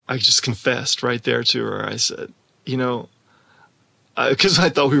I just confessed right there to her. I said, because I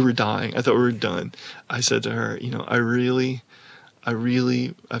thought we were dying. I thought we were done. I said to her,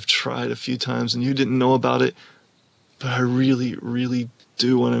 I've tried a few times and you didn't know about it, but I really, really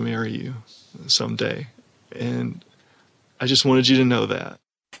do want to marry you someday. And I just wanted you to know that.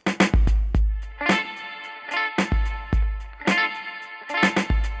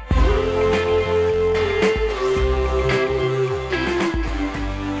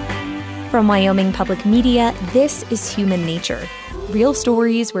 From Wyoming Public Media, this is Human Nature, real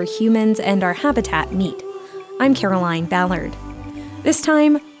stories where humans and our habitat meet. I'm Caroline Ballard. This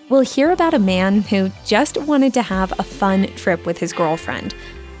time, we'll hear about a man who just wanted to have a fun trip with his girlfriend,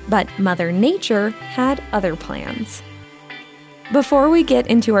 but Mother Nature had other plans. Before we get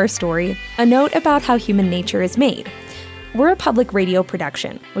into our story, a note about how Human Nature is made. We're a public radio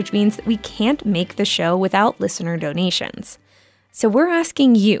production, which means that we can't make the show without listener donations. So we're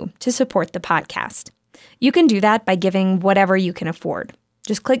asking you to support the podcast. You can do that by giving whatever you can afford.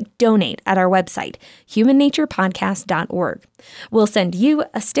 Just click donate at our website, humannaturepodcast.org. We'll send you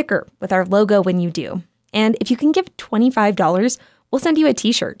a sticker with our logo when you do. And if you can give $25, we'll send you a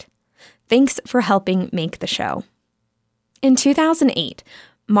t-shirt. Thanks for helping make the show. In 2008,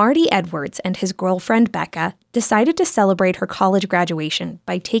 Marty Edwards and his girlfriend Becca decided to celebrate her college graduation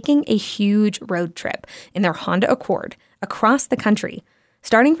by taking a huge road trip in their Honda Accord across the country,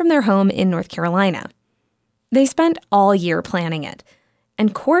 starting from their home in North Carolina. They spent all year planning it,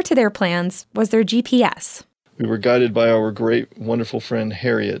 and core to their plans was their GPS. We were guided by our great, wonderful friend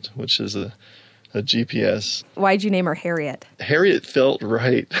Harriet, which is a GPS. Why'd you name her Harriet? Harriet felt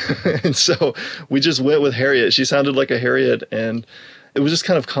right. And so we just went with Harriet. She sounded like a Harriet, and it was just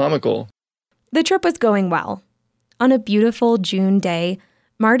kind of comical. The trip was going well. On a beautiful June day,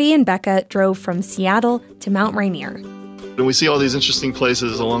 Marty and Becca drove from Seattle to Mount Rainier. And we see all these interesting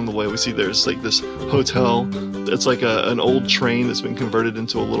places along the way. We see there's like this hotel. It's like an old train that's been converted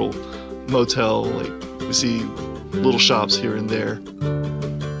into a little motel. Like we see little shops here and there.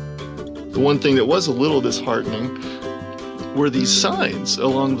 The one thing that was a little disheartening were these signs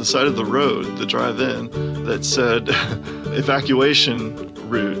along the side of the road, the drive-in, that said evacuation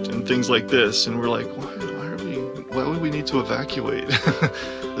route and things like this. And we're like, why would we need to evacuate?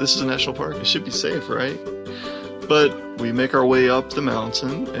 This is a national park. It should be safe, right? But we make our way up the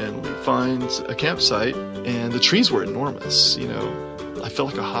mountain and we find a campsite, and the trees were enormous. I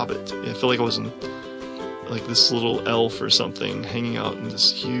felt like a hobbit. I felt like I was in like this little elf or something hanging out in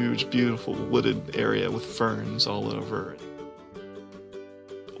this huge, beautiful wooded area with ferns all over.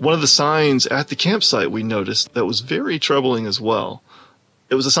 One of the signs at the campsite we noticed that was very troubling as well.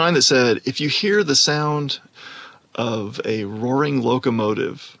 It was a sign that said, if you hear the sound of a roaring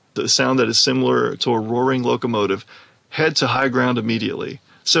locomotive, the sound that is similar to a roaring locomotive, head to high ground immediately.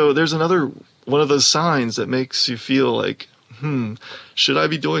 So there's another one of those signs that makes you feel like, should I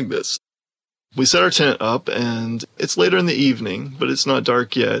be doing this? We set our tent up, and it's later in the evening, but it's not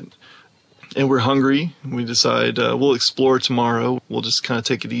dark yet. And we're hungry. We decide we'll explore tomorrow. We'll just kind of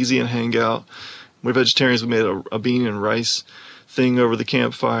take it easy and hang out. We're vegetarians. We made a bean and rice thing over the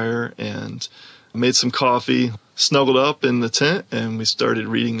campfire and made some coffee, snuggled up in the tent, and we started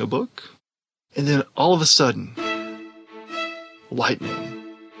reading a book. And then all of a sudden,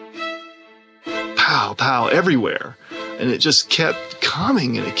 lightning. Pow, pow, everywhere. And it just kept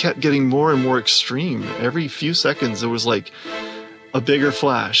coming, and it kept getting more and more extreme. Every few seconds, there was like a bigger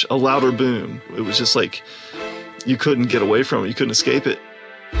flash, a louder boom. It was just like you couldn't get away from it. You couldn't escape it.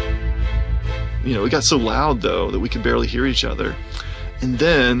 It got so loud, though, that we could barely hear each other. And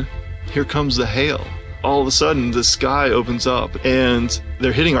then here comes the hail. All of a sudden, the sky opens up, and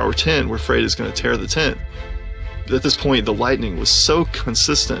they're hitting our tent. We're afraid it's going to tear the tent. At this point, the lightning was so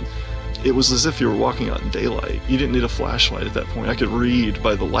consistent. It was as if you were walking out in daylight. You didn't need a flashlight at that point. I could read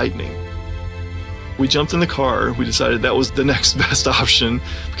by the lightning. We jumped in the car. We decided that was the next best option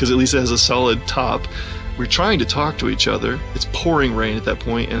because at least it has a solid top. We're trying to talk to each other. It's pouring rain at that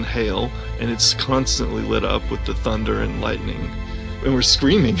point and hail, and it's constantly lit up with the thunder and lightning. And we're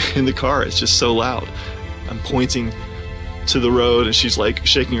screaming in the car. It's just so loud. I'm pointing to the road, and she's like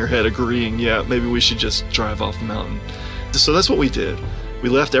shaking her head, agreeing, yeah, maybe we should just drive off the mountain. So that's what we did. We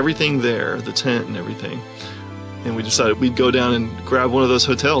left everything there, the tent and everything, and we decided we'd go down and grab one of those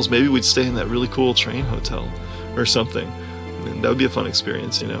hotels. Maybe we'd stay in that really cool train hotel or something, and that would be a fun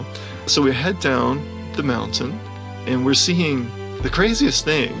experience, So we head down the mountain, and we're seeing the craziest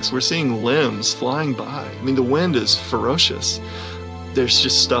things. We're seeing limbs flying by. I mean, the wind is ferocious. There's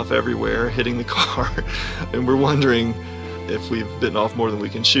just stuff everywhere hitting the car, and we're wondering if we've bitten off more than we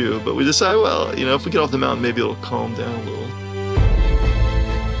can chew. But we decide, well, if we get off the mountain, maybe it'll calm down a little.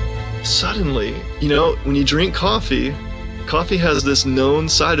 Suddenly, when you drink coffee has this known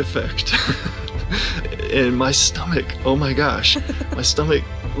side effect. And my stomach, oh my gosh, my stomach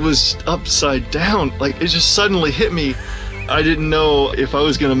was upside down. Like, it just suddenly hit me. I didn't know if I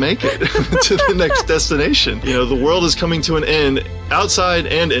was going to make it to the next destination. The world is coming to an end, outside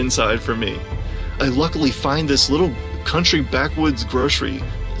and inside for me. I luckily find this little country backwoods grocery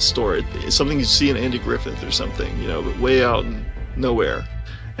store. It's something you see in Andy Griffith or something, but way out in nowhere.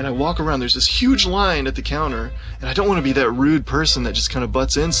 And I walk around, there's this huge line at the counter, and I don't want to be that rude person that just kind of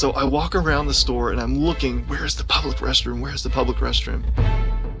butts in, so I walk around the store and I'm looking, where's the public restroom? Where's the public restroom?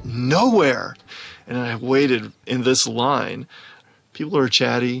 Nowhere. And I waited in this line. People are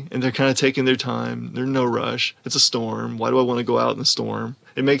chatty and they're kind of taking their time. They're in no rush. It's a storm. Why do I want to go out in the storm?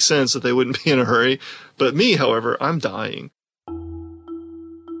 It makes sense that they wouldn't be in a hurry. But me, however, I'm dying.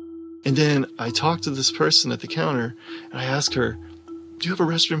 And then I talk to this person at the counter and I ask her, do you have a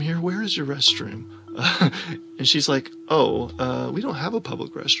restroom here? Where is your restroom? And she's like, we don't have a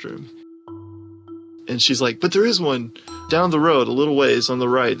public restroom. And she's like, but there is one down the road, a little ways on the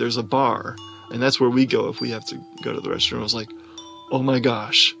right. There's a bar. And that's where we go if we have to go to the restroom. I was like, oh my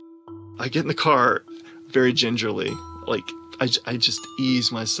gosh. I get in the car very gingerly. Like, I just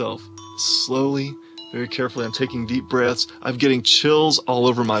ease myself slowly, very carefully. I'm taking deep breaths. I'm getting chills all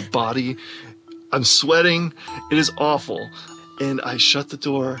over my body. I'm sweating. It is awful. And I shut the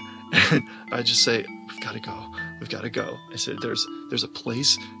door and I just say, we've got to go. We've got to go. I said, there's a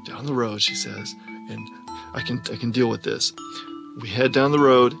place down the road, she says, and I can deal with this. We head down the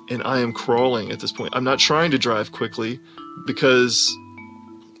road and I am crawling at this point. I'm not trying to drive quickly because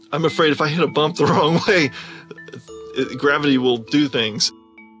I'm afraid if I hit a bump the wrong way, gravity will do things.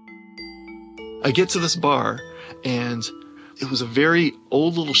 I get to this bar and it was a very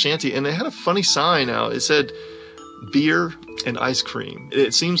old little shanty and they had a funny sign out. It said, beer and ice cream.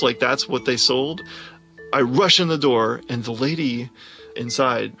 It seems like that's what they sold. I rush in the door and the lady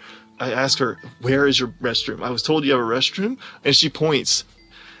inside, I ask her, where is your restroom? I was told you have a restroom. And she points.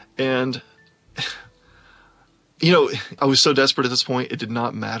 And, I was so desperate at this point, it did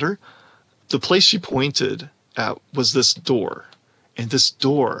not matter. The place she pointed at was this door. And this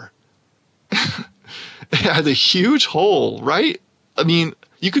door had a huge hole, right? I mean,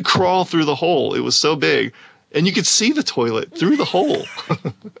 you could crawl through the hole. It was so big. And you could see the toilet through the hole.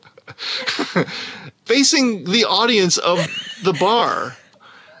 Facing the audience of the bar.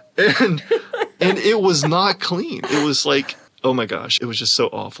 And it was not clean. It was like, oh my gosh, it was just so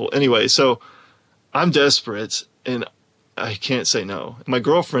awful. Anyway, so I'm desperate and I can't say no. My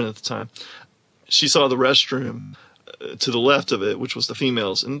girlfriend at the time, she saw the restroom to the left of it, which was the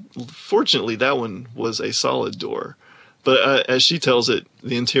females. And fortunately, that one was a solid door. But as she tells it,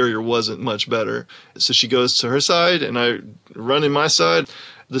 the interior wasn't much better. So she goes to her side and I run in my side.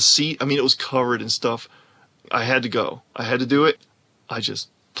 The seat, it was covered in stuff. I had to go. I had to do it. I just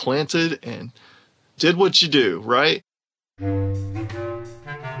planted and did what you do, right? And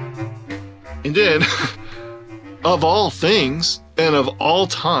then, of all things and of all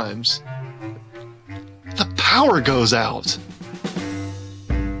times, the power goes out.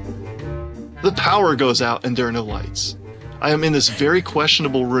 The power goes out and there are no lights. I am in this very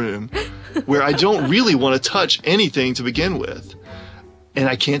questionable room where I don't really want to touch anything to begin with. And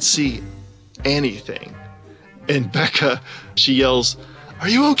I can't see anything. And Becca, she yells, are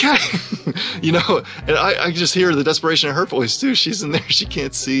you okay? And I just hear the desperation in her voice too. She's in there, she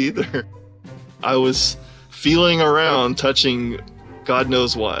can't see either. I was feeling around, touching God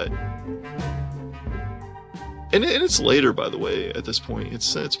knows what. And it's later, by the way, at this point.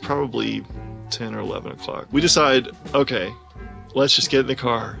 It's probably 10 or 11 o'clock. We decide, okay, let's just get in the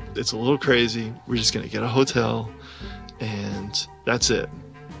car. It's a little crazy. We're just going to get a hotel and that's it.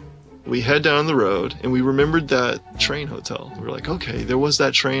 We head down the road and we remembered that train hotel. We were like, okay, there was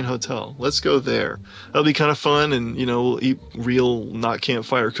that train hotel. Let's go there. That'll be kind of fun. And, we'll eat real, not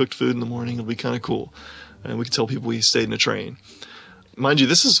campfire cooked food in the morning. It'll be kind of cool. And we can tell people we stayed in a train. Mind you,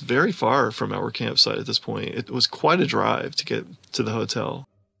 this is very far from our campsite at this point. It was quite a drive to get to the hotel.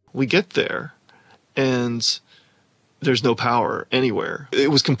 We get there and there's no power anywhere.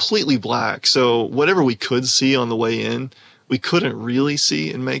 It was completely black. So whatever we could see on the way in, we couldn't really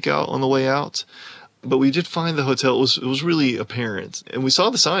see and make out on the way out. But we did find the hotel. It was really apparent. And we saw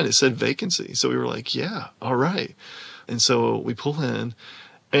the sign. It said vacancy. So we were like, yeah, all right. And so we pull in.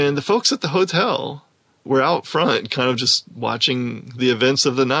 And the folks at the hotel were out front kind of just watching the events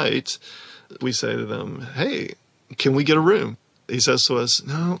of the night. We say to them, hey, can we get a room? He says to us,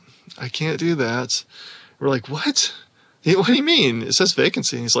 no, I can't do that. We're like, what? What do you mean? It says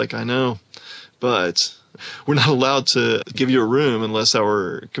vacancy. And he's like, I know, but we're not allowed to give you a room unless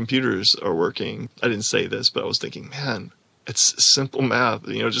our computers are working. I didn't say this, but I was thinking, man, it's simple math,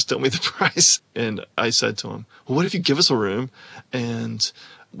 just tell me the price. And I said to him, well, what if you give us a room and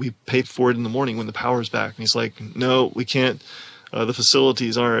we pay for it in the morning when the power's back? And he's like, no, we can't. The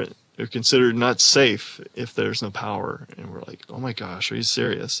facilities they're considered not safe if there's no power. And we're like, oh my gosh, are you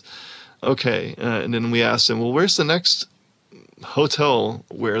serious? Okay. And then we asked him, well, where's the next hotel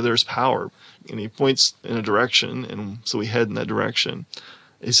where there's power? And he points in a direction. And so we head in that direction.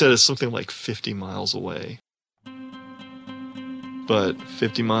 He said it's something like 50 miles away. But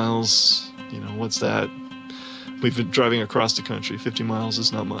 50 miles, what's that? We've been driving across the country. 50 miles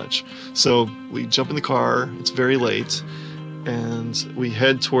is not much. So we jump in the car. It's very late. And we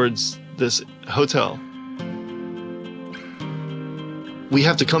head towards this hotel. We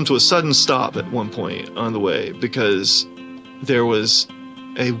have to come to a sudden stop at one point on the way because there was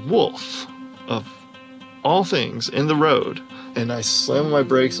a wolf of all things in the road. And I slam on my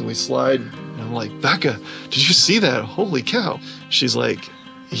brakes and we slide. And I'm like, Becca, did you see that? Holy cow. She's like,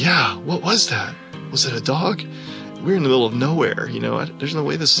 yeah, what was that? Was it a dog? We're in the middle of nowhere, there's no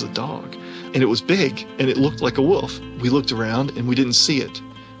way this is a dog. And it was big and it looked like a wolf. We looked around and we didn't see it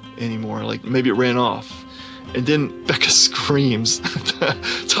anymore. Like maybe it ran off. And then Becca screams at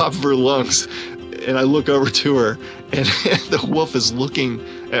the top of her lungs. And I look over to her and the wolf is looking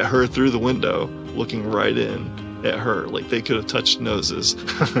at her through the window, looking right in at her. Like they could have touched noses.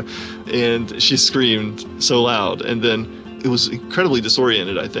 And she screamed so loud. And then it was incredibly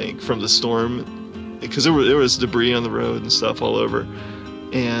disoriented, I think, from the storm, because there was debris on the road and stuff all over.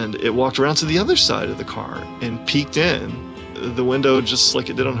 And it walked around to the other side of the car and peeked in the window just like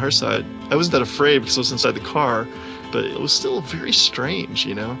it did on her side. I wasn't that afraid because I was inside the car, but it was still very strange,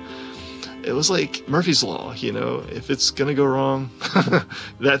 It was like Murphy's Law, if it's going to go wrong,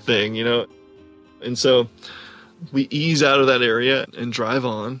 that thing, And so we ease out of that area and drive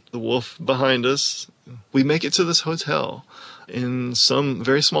on, the wolf behind us. We make it to this hotel in some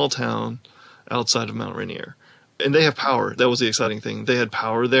very small town outside of Mount Rainier. And they have power. That was the exciting thing. They had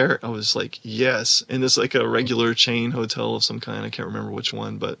power there. I was like, yes. And it's like a regular chain hotel of some kind. I can't remember which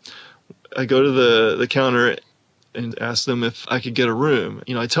one, but I go to the counter and ask them if I could get a room.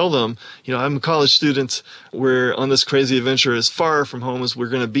 I tell them, I'm a college student. We're on this crazy adventure as far from home as we're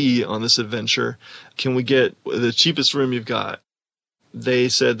going to be on this adventure. Can we get the cheapest room you've got? They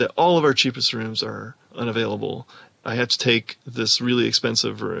said that all of our cheapest rooms are unavailable. I have to take this really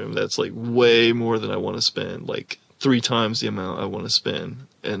expensive room that's like way more than I want to spend, like 3 times the amount I want to spend.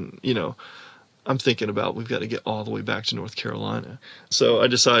 And, I'm thinking about we've got to get all the way back to North Carolina. So I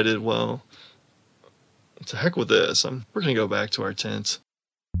decided, well, to heck with this. We're going to go back to our tent.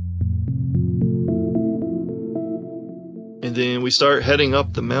 And then we start heading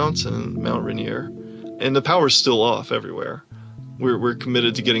up the mountain, Mount Rainier, and the power's still off everywhere. We're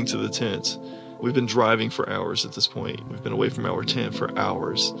committed to getting to the tent. We've been driving for hours at this point. We've been away from our tent for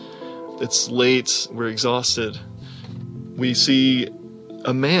hours. It's late. We're exhausted. We see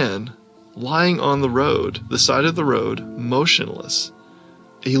a man lying on the road, the side of the road, motionless.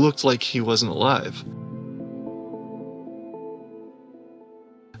 He looked like he wasn't alive.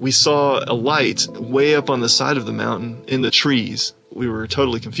 We saw a light way up on the side of the mountain in the trees. We were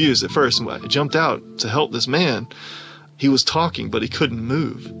totally confused at first. I jumped out to help this man. He was talking, but he couldn't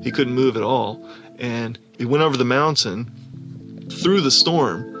move. He couldn't move at all. And he went over the mountain through the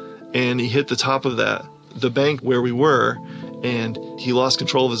storm, and he hit the top of the bank where we were, and he lost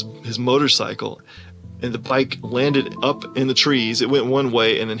control of his motorcycle. And the bike landed up in the trees. It went one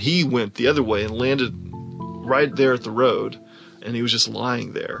way, and then he went the other way and landed right there at the road. And he was just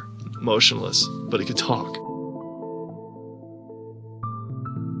lying there, motionless, but he could talk.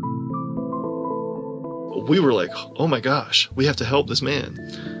 We were like, oh my gosh, we have to help this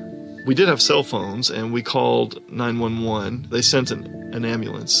man. We did have cell phones, and we called 911. They sent an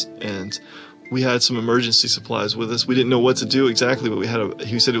ambulance, and we had some emergency supplies with us. We didn't know what to do exactly, but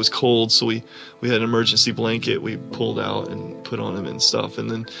he said it was cold, so we had an emergency blanket we pulled out and put on him and stuff.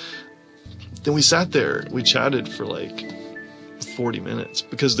 And then we sat there. We chatted for like 40 minutes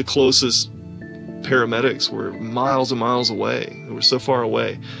because the closest paramedics were miles and miles away. They were so far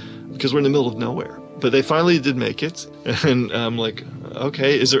away because we're in the middle of nowhere. But they finally did make it, and I'm like,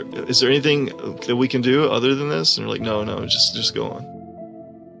 okay, is there anything that we can do other than this? And they're like, no, just go on.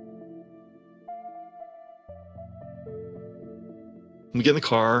 We get in the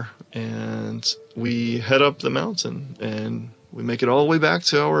car and we head up the mountain, and we make it all the way back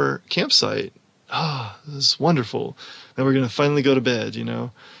to our campsite. This is wonderful. Now we're going to finally go to bed,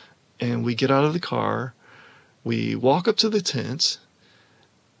 And we get out of the car, we walk up to the tent,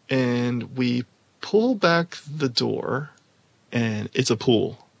 and we pull back the door, and it's a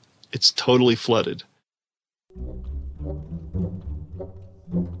pool. It's totally flooded.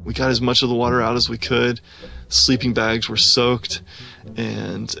 We got as much of the water out as we could. Sleeping bags were soaked,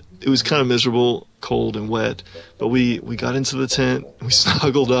 and it was kind of miserable, cold and wet. But we got into the tent, we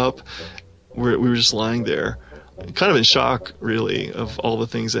snuggled up. We were just lying there, kind of in shock, really, of all the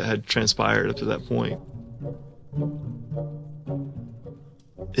things that had transpired up to that point.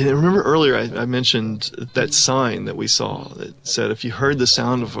 And I remember earlier I mentioned that sign that we saw that said, if you heard the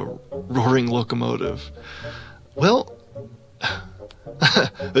sound of a roaring locomotive. Well,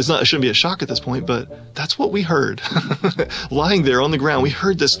 it shouldn't be a shock at this point, but that's what we heard. Lying there on the ground, we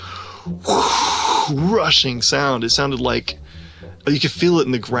heard this rushing sound. It sounded like you could feel it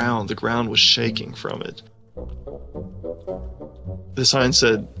in the ground. The ground was shaking from it. The sign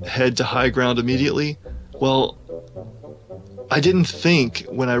said, head to high ground immediately. Well, I didn't think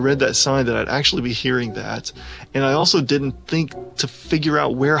when I read that sign that I'd actually be hearing that. And I also didn't think to figure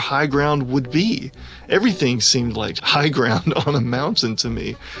out where high ground would be. Everything seemed like high ground on a mountain to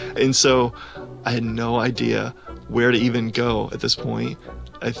me. And so I had no idea where to even go at this point.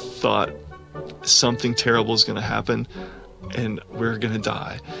 I thought something terrible is going to happen and we're going to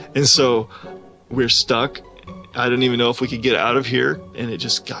die. And so we're stuck. I didn't even know if we could get out of here. And it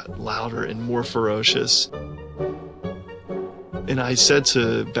just got louder and more ferocious. And I said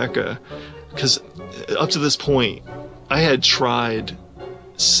to Becca, because up to this point, I had tried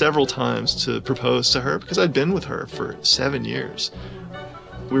several times to propose to her because I'd been with her for 7 years.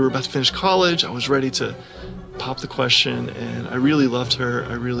 We were about to finish college. I was ready to pop the question, and I really loved her.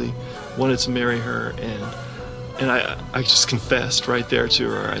 I really wanted to marry her. And I just confessed right there to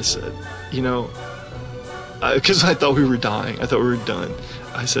her. I said, because I thought we were dying. I thought we were done.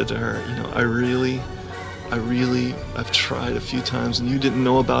 I said to her, I've tried a few times and you didn't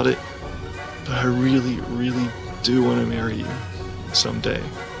know about it, but I really, really do want to marry you someday.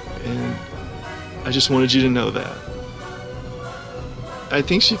 And I just wanted you to know that. I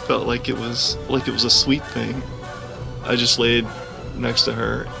think she felt like it was a sweet thing. I just laid next to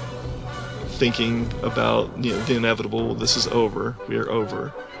her thinking about, the inevitable. This is over. We are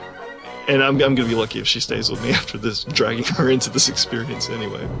over. And I'm going to be lucky if she stays with me after this, dragging her into this experience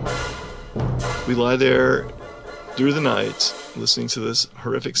anyway. We lie there through the night, listening to this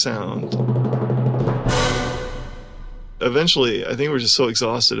horrific sound. Eventually, I think we were just so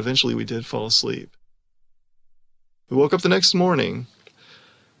exhausted, eventually we did fall asleep. We woke up the next morning.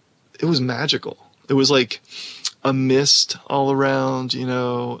 It was magical. It was like a mist all around,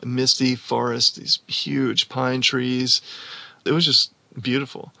 a misty forest, these huge pine trees. It was just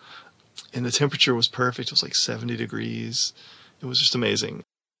beautiful. And the temperature was perfect. It was like 70 degrees. It was just amazing.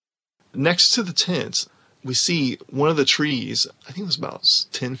 Next to the tent, we see one of the trees, I think it was about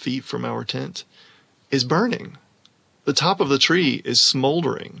 10 feet from our tent, is burning. The top of the tree is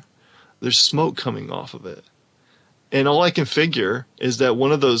smoldering. There's smoke coming off of it. And all I can figure is that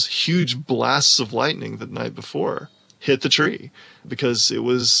one of those huge blasts of lightning the night before hit the tree because there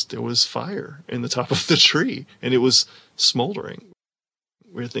was fire in the top of the tree and it was smoldering.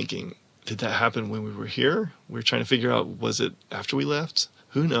 We were thinking, did that happen when we were here? We were trying to figure out, was it after we left?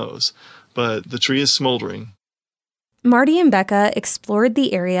 Who knows? But the tree is smoldering. Marty and Becca explored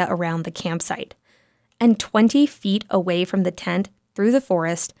the area around the campsite. And 20 feet away from the tent, through the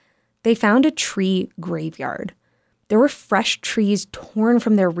forest, they found a tree graveyard. There were fresh trees torn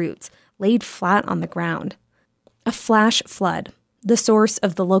from their roots, laid flat on the ground. A flash flood, the source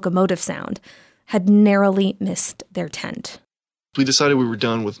of the locomotive sound, had narrowly missed their tent. We decided we were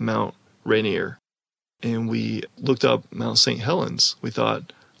done with Mount Rainier, and we looked up Mount St. Helens. We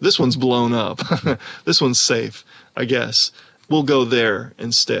thought, this one's blown up. This one's safe, I guess. We'll go there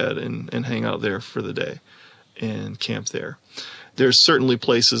instead and hang out there for the day and camp there. There's certainly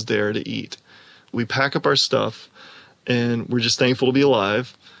places there to eat. We pack up our stuff, and we're just thankful to be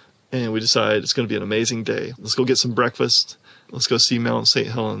alive. And we decide it's going to be an amazing day. Let's go get some breakfast. Let's go see Mount St.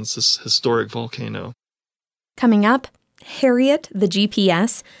 Helens, this historic volcano. Coming up, Harriet, the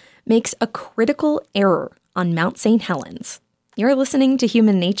GPS, makes a critical error on Mount St. Helens. You're listening to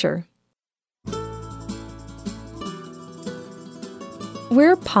Human Nature.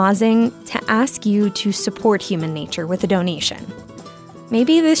 We're pausing to ask you to support Human Nature with a donation.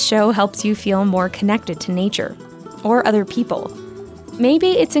 Maybe this show helps you feel more connected to nature or other people.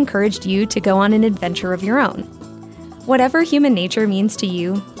 Maybe it's encouraged you to go on an adventure of your own. Whatever Human Nature means to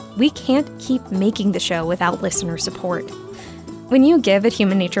you, we can't keep making the show without listener support. When you give at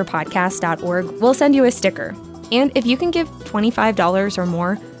humannaturepodcast.org, we'll send you a sticker. And if you can give $25 or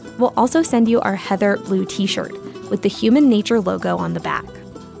more, we'll also send you our Heather Blue t-shirt with the Human Nature logo on the back.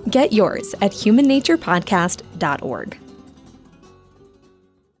 Get yours at humannaturepodcast.org.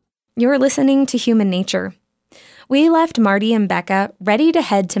 You're listening to Human Nature. We left Marty and Becca ready to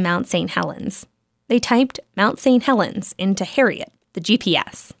head to Mount St. Helens. They typed Mount St. Helens into Harriet, the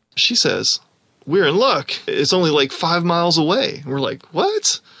GPS. She says, "We're in luck. It's only like 5 miles away." And we're like,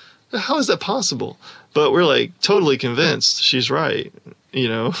 "What? How is that possible?" But we're like totally convinced she's right. You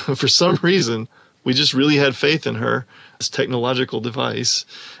know, for some reason, we just really had faith in her, this technological device.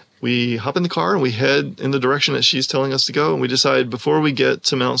 We hop in the car and we head in the direction that she's telling us to go. And we decide before we get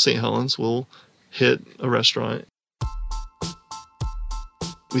to Mount St. Helens, we'll hit a restaurant.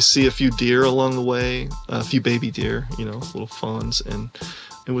 We see a few deer along the way, a few baby deer, you know, little fawns, and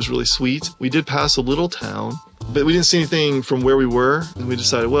it was really sweet. We did pass a little town, but we didn't see anything from where we were. And we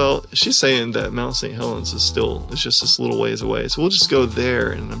decided, well, she's saying that Mount St. Helens is just this little ways away. So we'll just go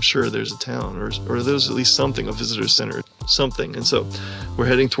there, and I'm sure there's a town, or there's at least something, a visitor center, something. And so we're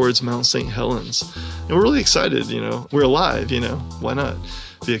heading towards Mount St. Helens. And we're really excited, you know. We're alive, you know. Why not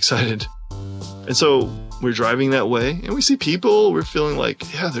be excited? And so we're driving that way, and we see people. We're feeling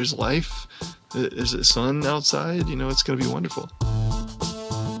like, yeah, there's life. There's a sun outside. You know, it's going to be wonderful.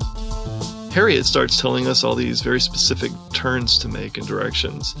 Harriet starts telling us all these very specific turns to make and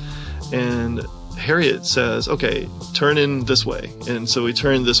directions. And Harriet says, okay, turn in this way. And so we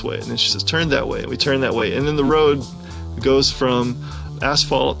turn this way. And then she says, turn that way. And we turn that way. And then the road goes from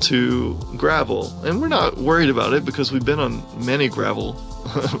asphalt to gravel. And we're not worried about it because we've been on many gravel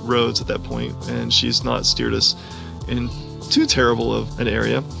roads at that point. And she's not steered us in too terrible of an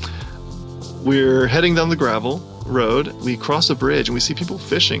area. We're heading down the gravel road. We cross a bridge and we see people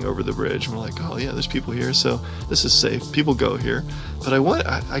fishing over the bridge. And we're like, oh yeah, there's people here, so this is safe. People go here. But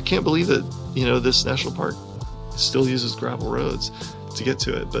I can't believe that, you know, this national park still uses gravel roads to get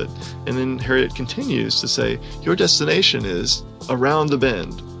to it. And then Harriet continues to say, your destination is around the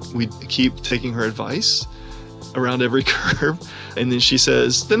bend. We keep taking her advice around every curve. And then she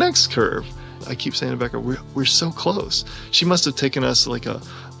says, the next curve. I keep saying to Becca, we're so close. She must have taken us like a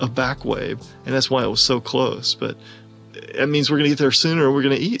back wave, and that's why it was so close. But that means we're going to get there sooner, or we're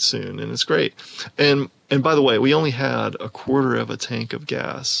going to eat soon, and it's great. And by the way, we only had a quarter of a tank of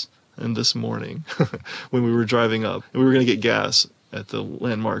gas in this morning when we were driving up. And we were going to get gas at the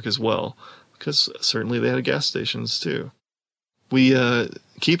landmark as well, because certainly they had gas stations too. We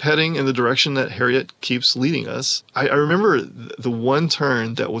keep heading in the direction that Harriet keeps leading us. I remember the one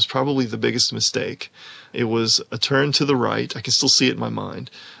turn that was probably the biggest mistake. It was a turn to the right. I can still see it in my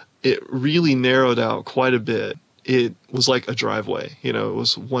mind. It really narrowed out quite a bit. It was like a driveway. You know, it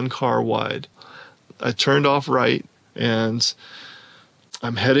was one car wide. I turned off right, and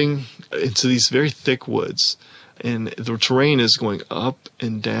I'm heading into these very thick woods. And the terrain is going up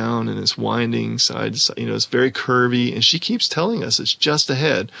and down, and it's winding side to side. You know, it's very curvy, and she keeps telling us it's just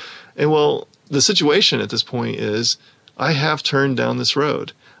ahead. And well, the situation at this point is I have turned down this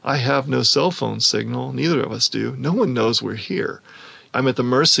road. I have no cell phone signal. Neither of us do. No one knows we're here. I'm at the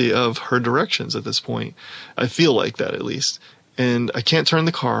mercy of her directions at this point. I feel like that, at least. And I can't turn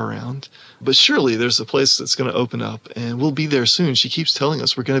the car around. But surely there's a place that's going to open up, and we'll be there soon. She keeps telling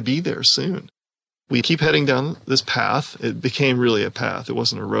us we're going to be there soon. We keep heading down this path. It became really a path. It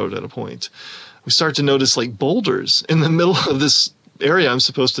wasn't a road at a point. We start to notice like boulders in the middle of this area I'm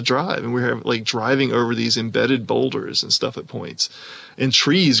supposed to drive. And we're like driving over these embedded boulders and stuff at points, and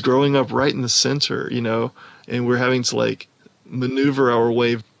trees growing up right in the center, you know, and we're having to like maneuver our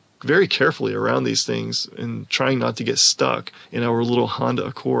way very carefully around these things and trying not to get stuck in our little Honda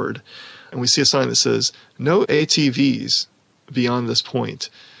Accord. And we see a sign that says, no ATVs beyond this point.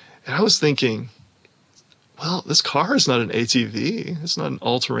 And I was thinking, well, this car is not an ATV. It's not an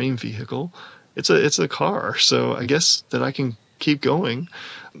all-terrain vehicle. It's a car. So I guess that I can keep going.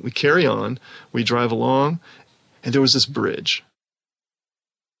 We carry on. We drive along. And there was this bridge.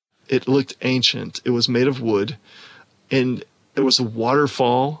 It looked ancient. It was made of wood. And there was a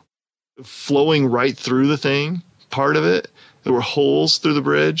waterfall flowing right through the thing, part of it. There were holes through the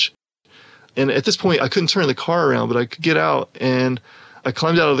bridge. And at this point, I couldn't turn the car around, but I could get out. And I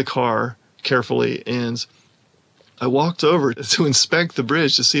climbed out of the car carefully, and I walked over to inspect the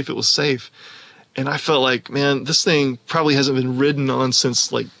bridge to see if it was safe. And I felt like, man, this thing probably hasn't been ridden on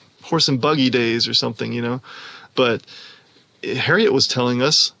since like horse and buggy days or something, you know. But Harriet was telling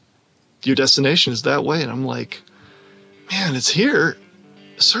us, your destination is that way. And I'm like, man, it's here.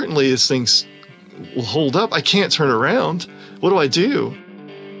 Certainly this thing will hold up. I can't turn around. What do I do?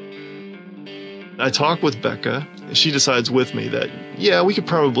 I talk with Becca, and she decides with me that, yeah, we could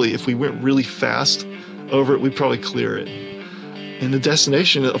probably, if we went really fast over it, we'd probably clear it. And the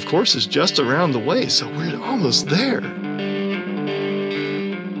destination, of course, is just around the way, so we're almost there.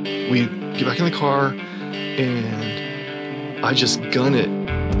 We get back in the car, and I just gun it.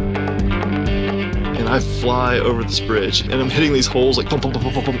 And I fly over this bridge, and I'm hitting these holes like bump, bump,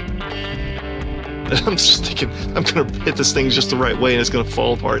 bump, bump, bump. And I'm just thinking, I'm going to hit this thing just the right way, and it's going to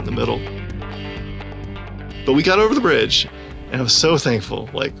fall apart in the middle. But we got over the bridge, and I was so thankful.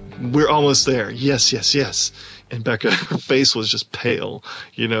 Like, we're almost there. Yes, yes, yes. And Becca, her face was just pale,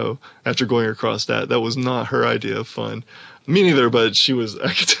 after going across that. That was not her idea of fun. Me neither, but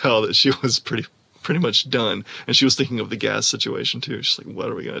I could tell that she was pretty much done. And she was thinking of the gas situation too. She's like, what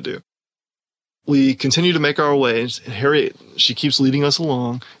are we going to do? We continue to make our way, and Harriet, she keeps leading us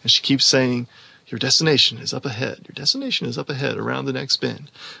along, and she keeps saying, your destination is up ahead. Your destination is up ahead around the next bend.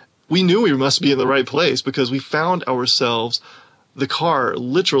 We knew we must be in the right place because we found ourselves, the car,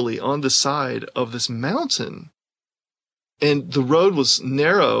 literally on the side of this mountain. And the road was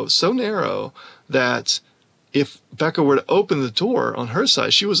narrow, so narrow that if Becca were to open the door on her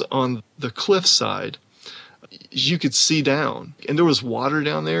side, she was on the cliff side, you could see down. And there was water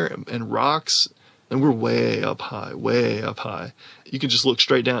down there and rocks, and we're way up high, way up high. You can just look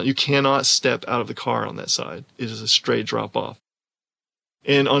straight down. You cannot step out of the car on that side. It is a straight drop off.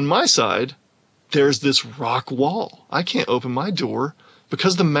 And on my side, there's this rock wall. I can't open my door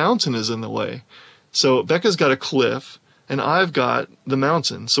because the mountain is in the way. So Becca's got a cliff, and I've got the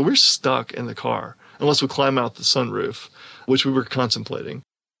mountain. So we're stuck in the car unless we climb out the sunroof, which we were contemplating.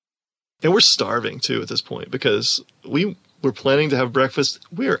 And we're starving, too, at this point because we were planning to have breakfast.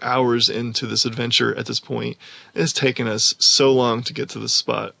 We are hours into this adventure at this point. It's taken us so long to get to this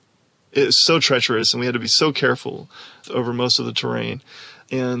spot. It's so treacherous, and we had to be so careful over most of the terrain.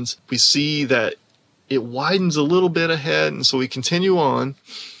 And we see that it widens a little bit ahead, and so we continue on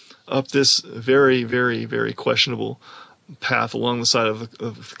up this very, very, very questionable path along the side of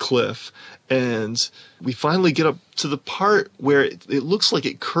the cliff. And we finally get up to the part where it looks like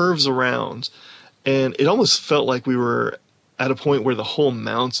it curves around, and it almost felt like we were at a point where the whole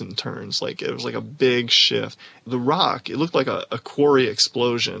mountain turns. Like it was like a big shift. The rock, it looked like a quarry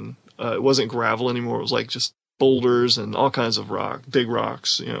explosion. It wasn't gravel anymore. It was like just boulders and all kinds of rock, big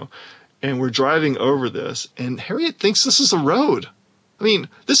rocks, And we're driving over this, and Harriet thinks this is a road. I mean,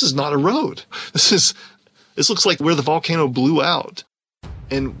 this is not a road. This looks like where the volcano blew out.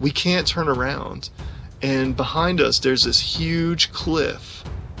 And we can't turn around. And behind us, there's this huge cliff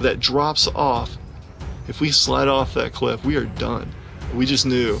that drops off. If we slide off that cliff, we are done. We just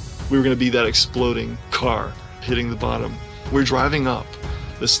knew we were going to be that exploding car hitting the bottom. We're driving up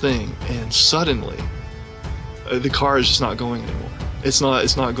this thing, and suddenly, the car is just not going anymore. It's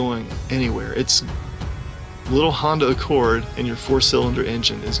not going anywhere. It's little Honda Accord, and your 4-cylinder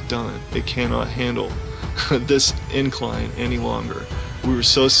engine is done. It cannot handle this incline any longer. We were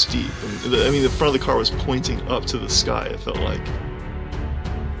so steep. The front of the car was pointing up to the sky, it felt like.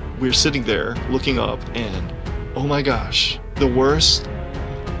 We were sitting there looking up, and oh my gosh, the worst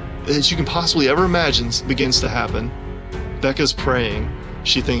that you can possibly ever imagine begins to happen. Becca's praying.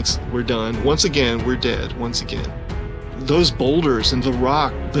 She thinks we're done. Once again, we're dead. Once again. Those boulders and the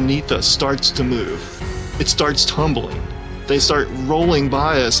rock beneath us starts to move. It starts tumbling. They start rolling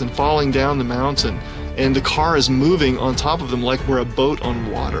by us and falling down the mountain, and the car is moving on top of them like we're a boat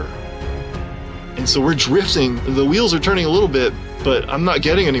on water. And so we're drifting. The wheels are turning a little bit, but I'm not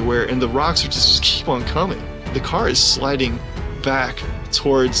getting anywhere, and the rocks are just keep on coming. The car is sliding back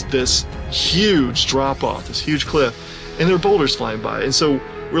towards this huge drop-off, this huge cliff, and there are boulders flying by. And so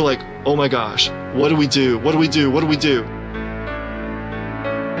we're like, oh my gosh, what do we do? What do we do? What do we do?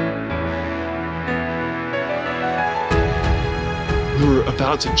 We were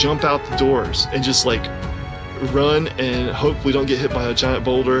about to jump out the doors and just like run and hope we don't get hit by a giant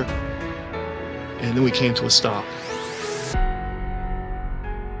boulder. And then we came to a stop.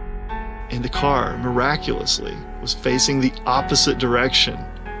 And the car, miraculously, was facing the opposite direction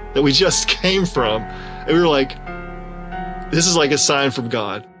that we just came from. And we were like, this is like a sign from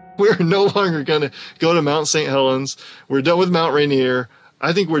God. We're no longer going to go to Mount St. Helens. We're done with Mount Rainier.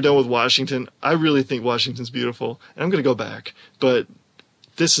 I think we're done with Washington. I really think Washington's beautiful. And I'm going to go back. But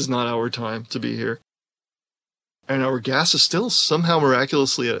this is not our time to be here. And our gas is still somehow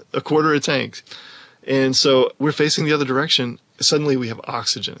miraculously a quarter a tank. And so we're facing the other direction. Suddenly we have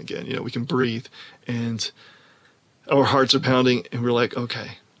oxygen again. We can breathe. And our hearts are pounding. And we're like,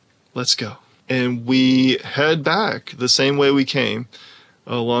 okay, let's go. And we head back the same way we came,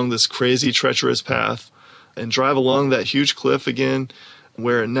 along this crazy, treacherous path, and drive along that huge cliff again,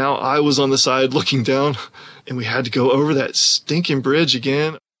 where now I was on the side looking down, and we had to go over that stinking bridge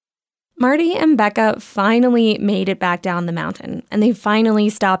again. Marty and Becca finally made it back down the mountain, and they finally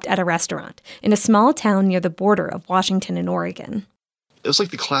stopped at a restaurant in a small town near the border of Washington and Oregon. It was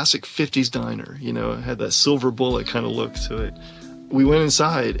like the classic 50s diner, you know, it had that silver bullet kind of look to it. We went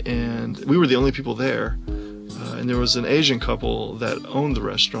inside, and we were the only people there. And there was an Asian couple that owned the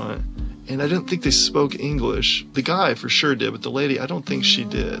restaurant, and I didn't think they spoke English. The guy for sure did, but the lady, I don't think she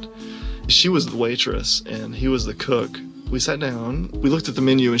did. She was the waitress, and he was the cook. We sat down, we looked at the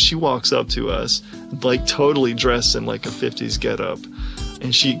menu, and she walks up to us, like totally dressed in like a 50s getup.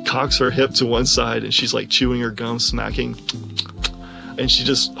 And she cocks her hip to one side, and she's like chewing her gum, smacking. And she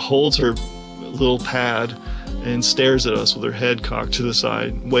just holds her little pad and stares at us with her head cocked to the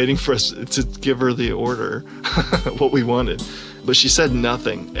side, waiting for us to give her the order, what we wanted. But she said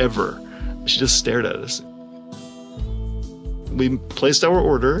nothing, ever. She just stared at us. We placed our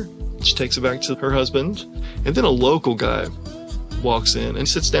order. She takes it back to her husband. And then a local guy walks in and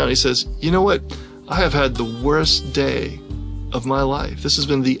sits down. He says, "You know what? I have had the worst day of my life. This has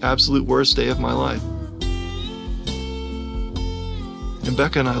been the absolute worst day of my life." And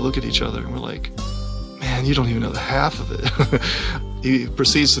Becca and I look at each other and we're like, "Man, you don't even know the half of it." He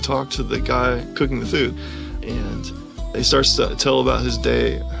proceeds to talk to the guy cooking the food, and he starts to tell about his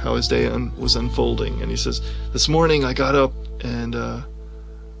day, how his day was unfolding. And he says, "This morning I got up and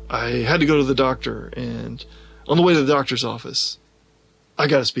I had to go to the doctor, and on the way to the doctor's office, I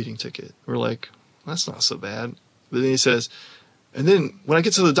got a speeding ticket." We're like, "That's not so bad." But then he says, "And then when I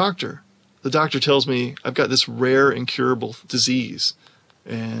get to the doctor tells me I've got this rare incurable disease,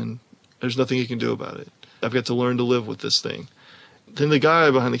 and there's nothing he can do about it. I've got to learn to live with this thing." Then the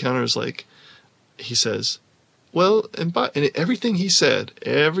guy behind the counter is like, he says, "Well," and everything he said,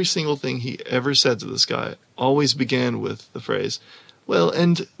 every single thing he ever said to this guy always began with the phrase, "Well,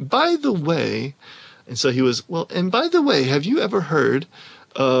 and by the way," and so he was, "Well, and by the way, have you ever heard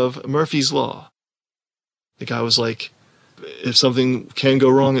of Murphy's Law?" The guy was like, "If something can go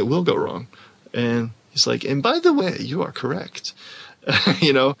wrong, it will go wrong." And he's like, "And by the way, you are correct."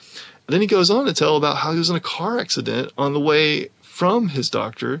 You know, and then he goes on to tell about how he was in a car accident on the way from his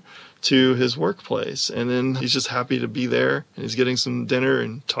doctor to his workplace. And then he's just happy to be there, and he's getting some dinner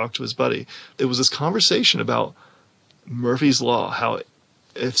and talk to his buddy. It was this conversation about Murphy's Law, how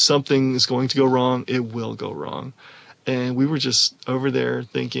if something is going to go wrong, it will go wrong. And we were just over there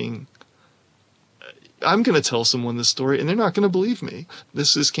thinking, I'm going to tell someone this story and they're not going to believe me.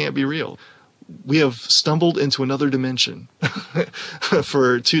 This can't be real. We have stumbled into another dimension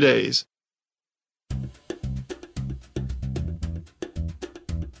for 2 days.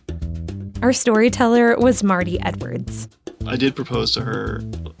 Our storyteller was Marty Edwards. I did propose to her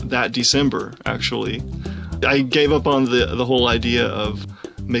that December, actually. I gave up on the whole idea of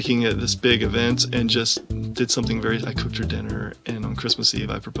making it this big event and just did something I cooked her dinner, and on Christmas Eve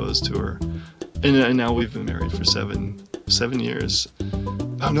I proposed to her. And now we've been married for 7 years.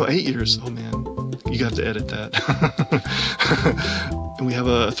 Oh no, 8 years. Oh man, you got to edit that. And we have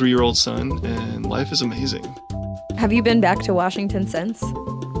a 3-year-old son, and life is amazing. Have you been back to Washington since?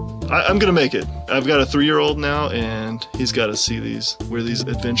 I'm going to make it. I've got a 3-year-old now, and he's got to see where these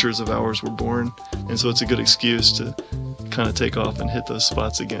adventures of ours were born. And so it's a good excuse to kind of take off and hit those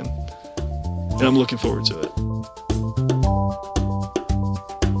spots again. And I'm looking forward to it.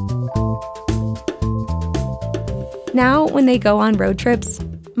 Now, when they go on road trips,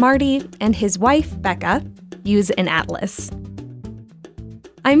 Marty and his wife, Becca, use an atlas.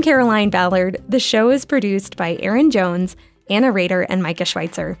 I'm Caroline Ballard. The show is produced by Aaron Jones, Anna Rader, and Micah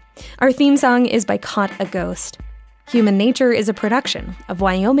Schweitzer. Our theme song is by Caught a Ghost. Human Nature is a production of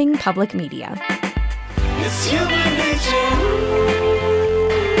Wyoming Public Media. It's human nature.